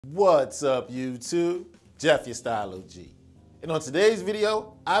What's up, YouTube? Jeff, your Style O.G. And on today's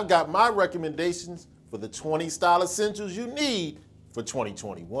video, I've got my recommendations for the 20 style essentials you need for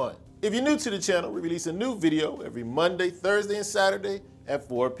 2021. If you're new to the channel, we release a new video every Monday, Thursday, and Saturday at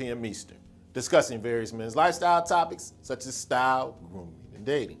 4 p.m. Eastern, discussing various men's lifestyle topics such as style, grooming, and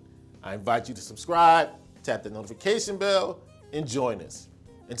dating. I invite you to subscribe, tap the notification bell, and join us.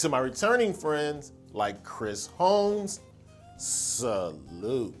 And to my returning friends like Chris Holmes,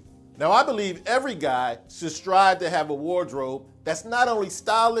 salute. Now, I believe every guy should strive to have a wardrobe that's not only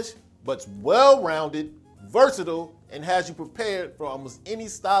stylish, but well-rounded, versatile, and has you prepared for almost any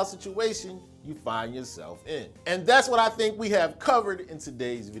style situation you find yourself in. And that's what I think we have covered in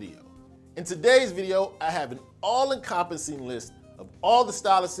today's video. In today's video, I have an all-encompassing list of all the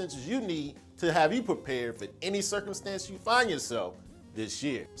style essentials you need to have you prepared for any circumstance you find yourself this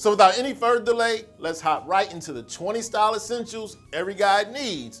year. So without any further delay, let's hop right into the 20 style essentials every guy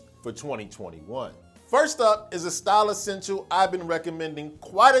needs for 2021. First up is a style essential I've been recommending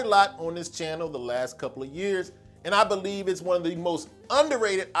quite a lot on this channel the last couple of years, and I believe it's one of the most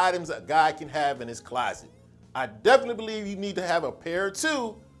underrated items a guy can have in his closet. I definitely believe you need to have a pair or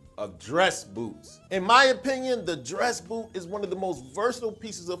two of dress boots. In my opinion, the dress boot is one of the most versatile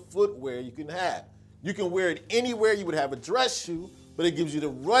pieces of footwear you can have. You can wear it anywhere you would have a dress shoe, but it gives you the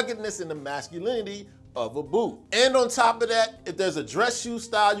ruggedness and the masculinity of a boot. And on top of that, if there's a dress shoe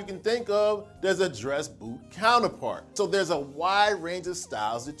style you can think of, there's a dress boot counterpart. So there's a wide range of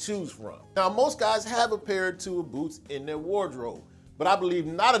styles to choose from. Now, most guys have a pair or two of boots in their wardrobe, but I believe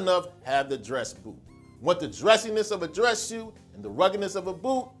not enough have the dress boot. Want the dressiness of a dress shoe and the ruggedness of a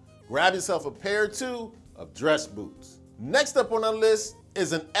boot? Grab yourself a pair or two of dress boots. Next up on our list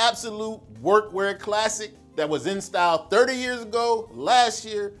is an absolute workwear classic that was in style 30 years ago, last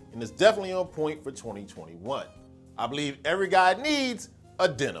year, and is definitely on point for 2021. I believe every guy needs a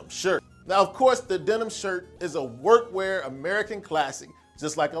denim shirt. Now, of course, the denim shirt is a workwear American classic,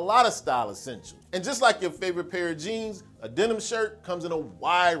 just like a lot of style essentials. And just like your favorite pair of jeans, a denim shirt comes in a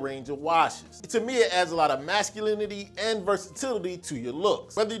wide range of washes. To me, it adds a lot of masculinity and versatility to your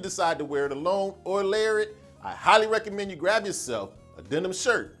looks. Whether you decide to wear it alone or layer it, I highly recommend you grab yourself a denim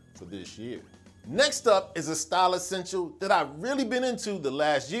shirt for this year. Next up is a style essential that I've really been into the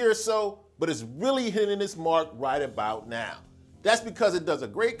last year or so, but it's really hitting its mark right about now. That's because it does a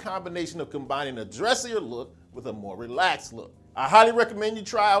great combination of combining a dressier look with a more relaxed look. I highly recommend you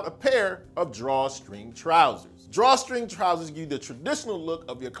try out a pair of drawstring trousers. Drawstring trousers give you the traditional look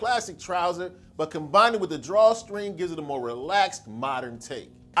of your classic trouser, but combined with the drawstring gives it a more relaxed, modern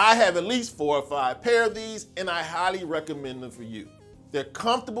take. I have at least 4 or 5 pair of these, and I highly recommend them for you. They're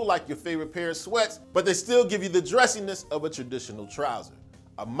comfortable like your favorite pair of sweats, but they still give you the dressiness of a traditional trouser.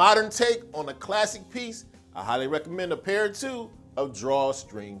 A modern take on a classic piece, I highly recommend a pair or two of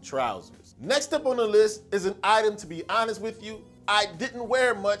drawstring trousers. Next up on the list is an item, to be honest with you, I didn't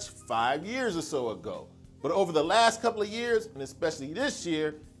wear much 5 years or so ago. But over the last couple of years, and especially this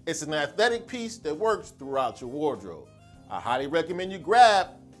year, it's an athletic piece that works throughout your wardrobe. I highly recommend you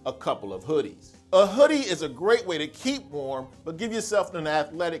grab a couple of hoodies. A hoodie is a great way to keep warm, but give yourself an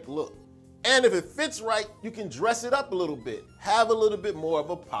athletic look. And if it fits right, you can dress it up a little bit, have a little bit more of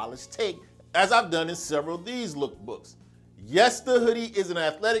a polished take, as I've done in several of these lookbooks. Yes, the hoodie is an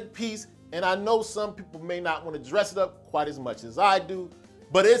athletic piece, and I know some people may not want to dress it up quite as much as I do,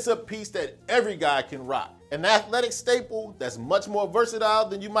 but it's a piece that every guy can rock. An athletic staple that's much more versatile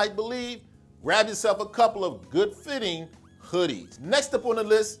than you might believe. Grab yourself a couple of good-fitting hoodies. Next up on the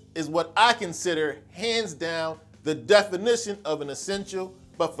list is what I consider, hands down, the definition of an essential,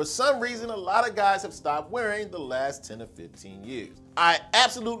 but for some reason, a lot of guys have stopped wearing the last 10 or 15 years. I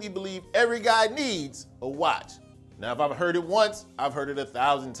absolutely believe every guy needs a watch. Now, if I've heard it once, I've heard it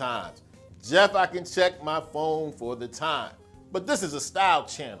 1,000 times. Jeff, I can check my phone for the time. But this is a style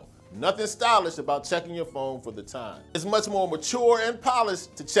channel. Nothing stylish about checking your phone for the time. It's much more mature and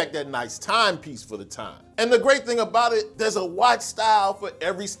polished to check that nice timepiece for the time. And the great thing about it, there's a watch style for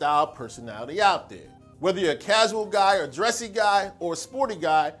every style personality out there. Whether you're a casual guy or dressy guy or a sporty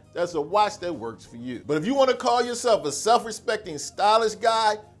guy, there's a watch that works for you. But if you want to call yourself a self-respecting, stylish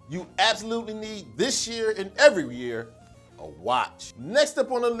guy, you absolutely need this year and every year a watch. Next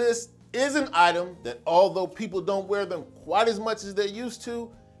up on the list is an item that, although people don't wear them quite as much as they used to,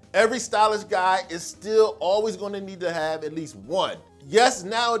 every stylish guy is still always going to need to have at least one. Yes,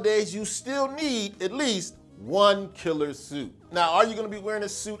 nowadays you still need at least one killer suit. Now, are you going to be wearing a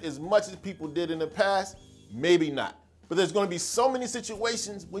suit as much as people did in the past? Maybe not. But there's going to be so many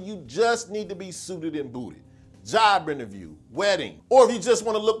situations where you just need to be suited and booted. Job interview, wedding, or if you just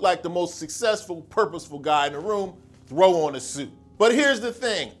want to look like the most successful, purposeful guy in the room, throw on a suit. But here's the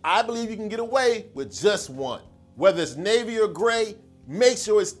thing, I believe you can get away with just one. Whether it's navy or gray, make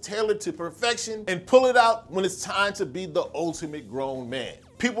sure it's tailored to perfection and pull it out when it's time to be the ultimate grown man.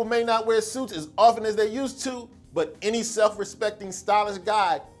 People may not wear suits as often as they used to, but any self-respecting stylish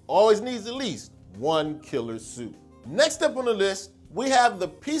guy always needs at least one killer suit. Next up on the list, we have the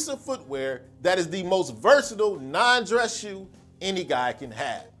piece of footwear that is the most versatile non-dress shoe any guy can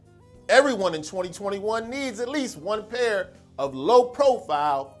have. Everyone in 2021 needs at least one pair of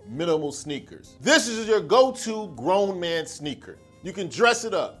low-profile, minimal sneakers. This is your go-to grown man sneaker. You can dress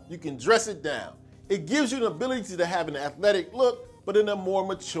it up, you can dress it down. It gives you the ability to have an athletic look, but in a more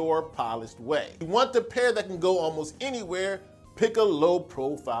mature, polished way. If you want the pair that can go almost anywhere, pick a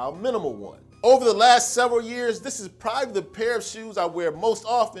low-profile, minimal one. Over the last several years, this is probably the pair of shoes I wear most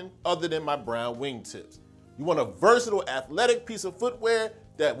often other than my brown wingtips. You want a versatile, athletic piece of footwear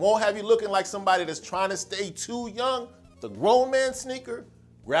that won't have you looking like somebody that's trying to stay too young. The grown man sneaker,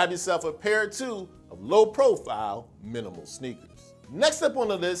 grab yourself a pair or two of low-profile, minimal sneakers. Next up on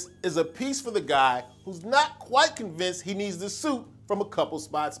the list is a piece for the guy who's not quite convinced he needs the suit from a couple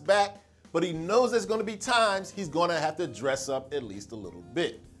spots back, but he knows there's gonna be times he's gonna have to dress up at least a little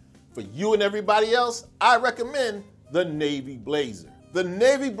bit. For you and everybody else, I recommend the navy blazer. The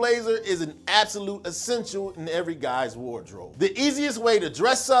navy blazer is an absolute essential in every guy's wardrobe. The easiest way to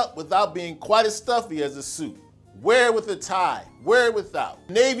dress up without being quite as stuffy as a suit. Wear it with a tie, wear it without.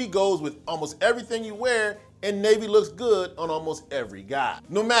 Navy goes with almost everything you wear, and navy looks good on almost every guy.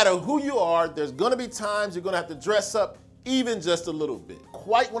 No matter who you are, there's gonna be times you're gonna have to dress up even just a little bit.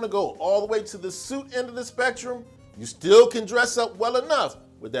 Quite wanna go all the way to the suit end of the spectrum, you still can dress up well enough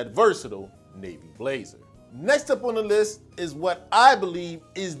with that versatile navy blazer. Next up on the list is what I believe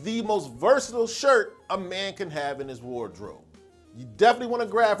is the most versatile shirt a man can have in his wardrobe. You definitely wanna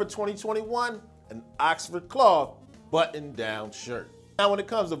grab for 2021 an Oxford cloth button-down shirt. Now when it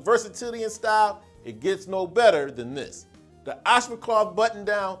comes to versatility and style, it gets no better than this. The Oxford cloth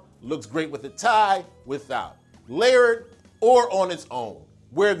button-down looks great with a tie, without, layered, or on its own.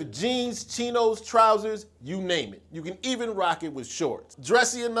 Wear the jeans, chinos, trousers, you name it. You can even rock it with shorts.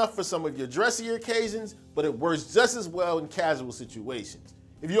 Dressy enough for some of your dressier occasions, but it works just as well in casual situations.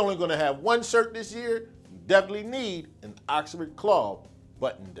 If you're only gonna have one shirt this year, you definitely need an Oxford cloth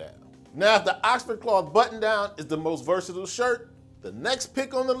button-down. Now, if the Oxford cloth button-down is the most versatile shirt, the next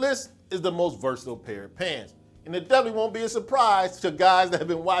pick on the list is the most versatile pair of pants. And it definitely won't be a surprise to guys that have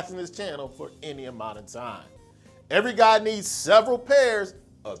been watching this channel for any amount of time. Every guy needs several pairs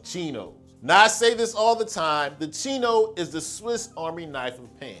of chinos. Now, I say this all the time, the chino is the Swiss Army knife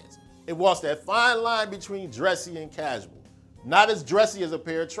of pants. It walks that fine line between dressy and casual. Not as dressy as a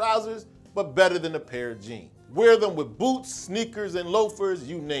pair of trousers, but better than a pair of jeans. Wear them with boots, sneakers, and loafers,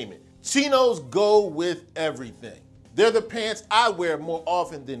 you name it. Chinos go with everything. They're the pants I wear more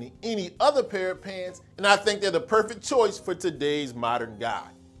often than any other pair of pants, and I think they're the perfect choice for today's modern guy.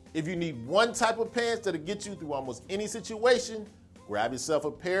 If you need one type of pants that'll get you through almost any situation, grab yourself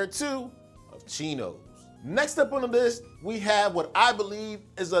a pair or two of chinos. Next up on the list, we have what I believe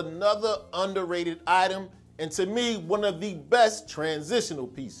is another underrated item, and to me, one of the best transitional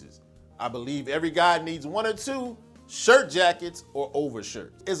pieces. I believe every guy needs one or two shirt jackets or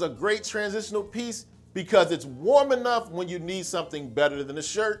overshirts. It's a great transitional piece because it's warm enough when you need something better than a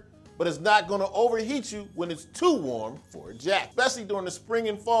shirt, but it's not gonna overheat you when it's too warm for a jacket, especially during the spring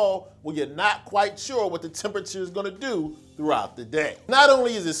and fall when you're not quite sure what the temperature is gonna do throughout the day. Not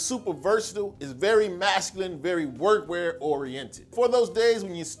only is it super versatile, it's very masculine, very workwear oriented. For those days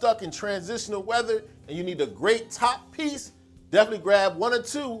when you're stuck in transitional weather and you need a great top piece, definitely grab one or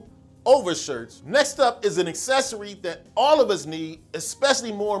two overshirts. Next up is an accessory that all of us need,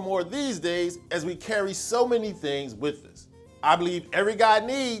 especially more and more these days as we carry so many things with us. I believe every guy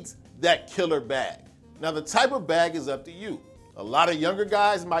needs that killer bag. Now the type of bag is up to you. A lot of younger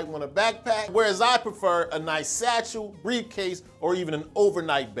guys might want a backpack, whereas I prefer a nice satchel, briefcase, or even an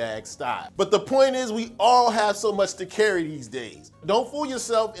overnight bag style. But the point is we all have so much to carry these days. Don't fool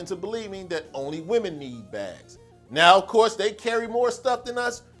yourself into believing that only women need bags. Now, of course, they carry more stuff than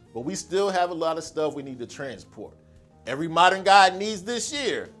us, but we still have a lot of stuff we need to transport. Every modern guy needs this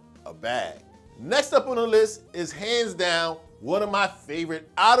year a bag. Next up on the list is hands down one of my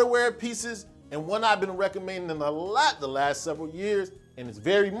favorite outerwear pieces and one I've been recommending a lot the last several years, and it's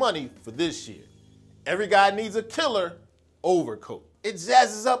very money for this year. Every guy needs a killer overcoat. It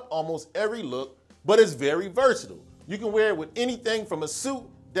jazzes up almost every look, but it's very versatile. You can wear it with anything from a suit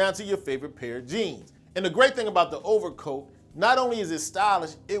down to your favorite pair of jeans. And the great thing about the overcoat, not only is it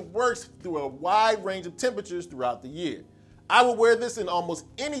stylish, it works through a wide range of temperatures throughout the year. I would wear this in almost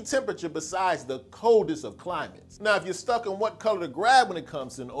any temperature besides the coldest of climates. Now, if you're stuck on what color to grab when it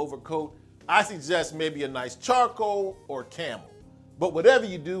comes to an overcoat, I suggest maybe a nice charcoal or camel. But whatever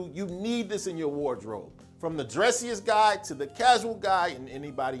you do, you need this in your wardrobe. From the dressiest guy to the casual guy and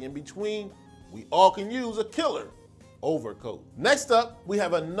anybody in between, we all can use a killer overcoat. Next up, we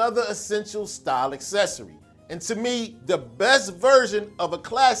have another essential style accessory, and to me, the best version of a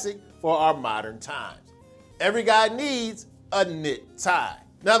classic for our modern times. Every guy needs a knit tie.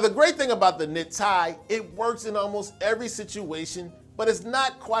 Now, the great thing about the knit tie, it works in almost every situation, but it's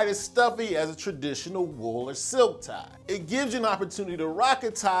not quite as stuffy as a traditional wool or silk tie. It gives you an opportunity to rock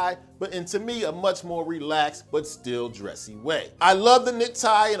a tie, but to me, a much more relaxed but still dressy way. I love the knit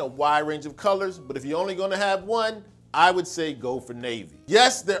tie in a wide range of colors, but if you're only gonna have one, I would say go for navy.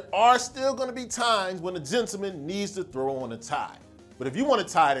 Yes, there are still gonna be times when a gentleman needs to throw on a tie, but if you want a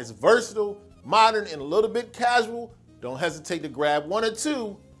tie that's versatile, modern, and a little bit casual, don't hesitate to grab one or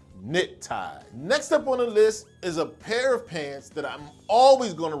two knit ties. Next up on the list is a pair of pants that I'm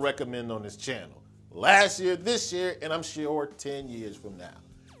always gonna recommend on this channel. Last year, this year, and I'm sure 10 years from now.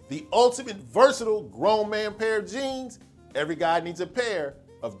 The ultimate versatile grown man pair of jeans. Every guy needs a pair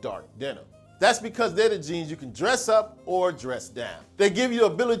of dark denim. That's because they're the jeans you can dress up or dress down. They give you the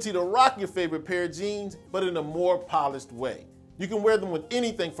ability to rock your favorite pair of jeans, but in a more polished way. You can wear them with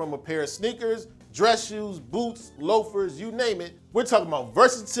anything from a pair of sneakers, dress shoes, boots, loafers, you name it. We're talking about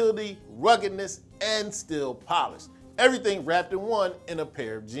versatility, ruggedness, and still polished. Everything wrapped in one in a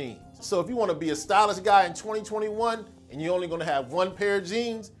pair of jeans. So if you want to be a stylish guy in 2021 and you're only going to have one pair of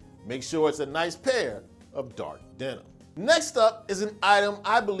jeans, make sure it's a nice pair of dark denim. Next up is an item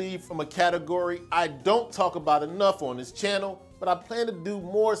I believe from a category I don't talk about enough on this channel, but I plan to do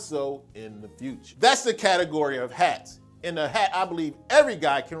more so in the future. That's the category of hats. And a hat I believe every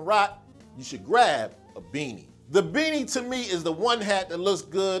guy can rock. You should grab a beanie. The beanie to me is the one hat that looks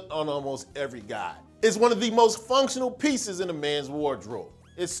good on almost every guy. It's one of the most functional pieces in a man's wardrobe.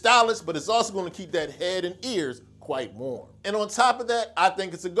 It's stylish, but it's also going to keep that head and ears quite warm. And on top of that, I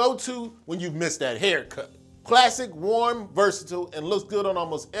think it's a go-to when you've missed that haircut. Classic, warm, versatile, and looks good on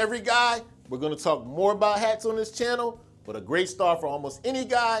almost every guy. We're going to talk more about hats on this channel, but a great start for almost any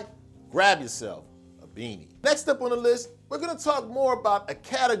guy, grab yourself a beanie. Next up on the list, we're going to talk more about a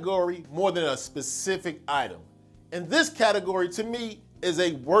category more than a specific item. And this category, to me, is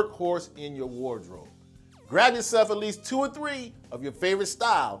a workhorse in your wardrobe. Grab yourself at least 2 or 3 of your favorite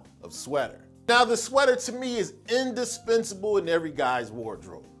style of sweater. Now, the sweater, to me, is indispensable in every guy's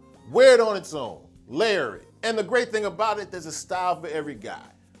wardrobe. Wear it on its own, layer it. And the great thing about it, there's a style for every guy.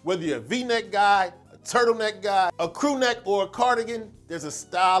 Whether you're a V-neck guy, a turtleneck guy, a crew neck, or a cardigan, there's a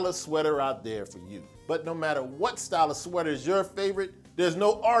style of sweater out there for you. But no matter what style of sweater is your favorite, there's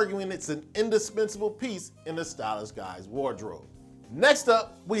no arguing it's an indispensable piece in a stylish guy's wardrobe. Next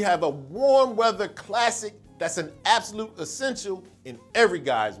up, we have a warm weather classic that's an absolute essential in every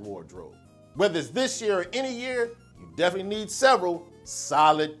guy's wardrobe. Whether it's this year or any year, you definitely need several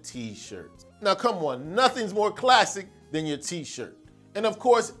solid t-shirts. Now come on, nothing's more classic than your t-shirt. And of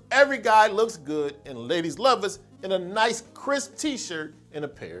course, every guy looks good and ladies love us in a nice crisp t-shirt and a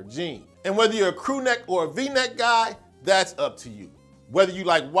pair of jeans. And whether you're a crew neck or a V-neck guy, that's up to you. Whether you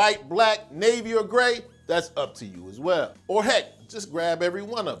like white, black, navy, or gray, that's up to you as well. Or heck, just grab every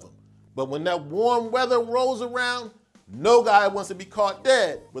one of them. But when that warm weather rolls around, no guy wants to be caught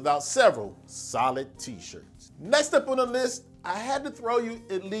dead without several solid t-shirts. Next up on the list, I had to throw you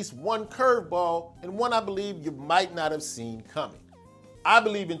at least one curveball and one I believe you might not have seen coming. I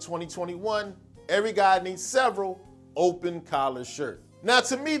believe in 2021, every guy needs several open collar shirts. Now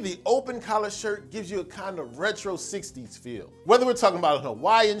to me, the open collar shirt gives you a kind of retro 60s feel. Whether we're talking about a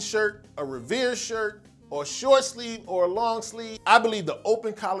Hawaiian shirt, a Revere shirt, or a short sleeve or a long sleeve, I believe the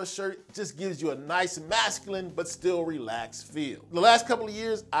open collar shirt just gives you a nice masculine but still relaxed feel. The last couple of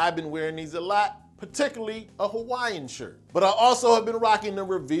years, I've been wearing these a lot, particularly a Hawaiian shirt. But I also have been rocking the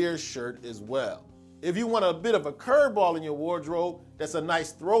Revere shirt as well. If you want a bit of a curveball in your wardrobe that's a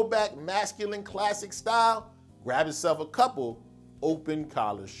nice throwback masculine classic style, grab yourself a couple open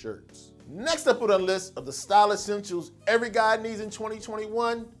collar shirts. Next up on the list of the style essentials every guy needs in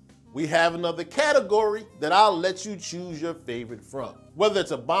 2021, we have another category that I'll let you choose your favorite from. Whether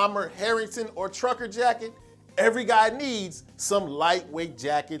it's a bomber, Harrington, or trucker jacket, every guy needs some lightweight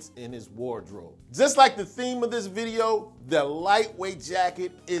jackets in his wardrobe. Just like the theme of this video, the lightweight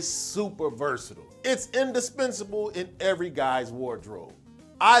jacket is super versatile. It's indispensable in every guy's wardrobe.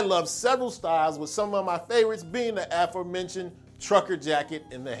 I love several styles, with some of my favorites being the aforementioned trucker jacket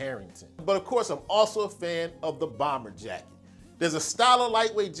and the Harrington. But of course, I'm also a fan of the bomber jacket. There's a Style O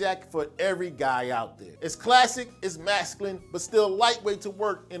lightweight jacket for every guy out there. It's classic, it's masculine, but still lightweight to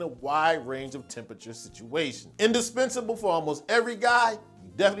work in a wide range of temperature situations. Indispensable for almost every guy, you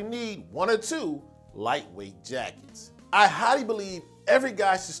definitely need one or two lightweight jackets. I highly believe every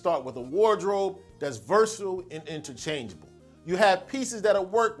guy should start with a wardrobe that's versatile and interchangeable. You have pieces that'll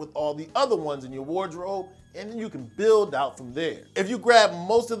work with all the other ones in your wardrobe, and then you can build out from there. If you grab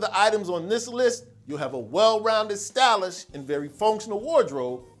most of the items on this list, you'll have a well-rounded, stylish, and very functional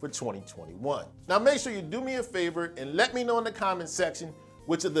wardrobe for 2021. Now make sure you do me a favor and let me know in the comment section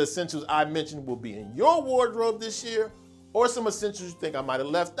which of the essentials I mentioned will be in your wardrobe this year, or some essentials you think I might have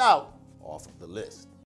left out off of the list.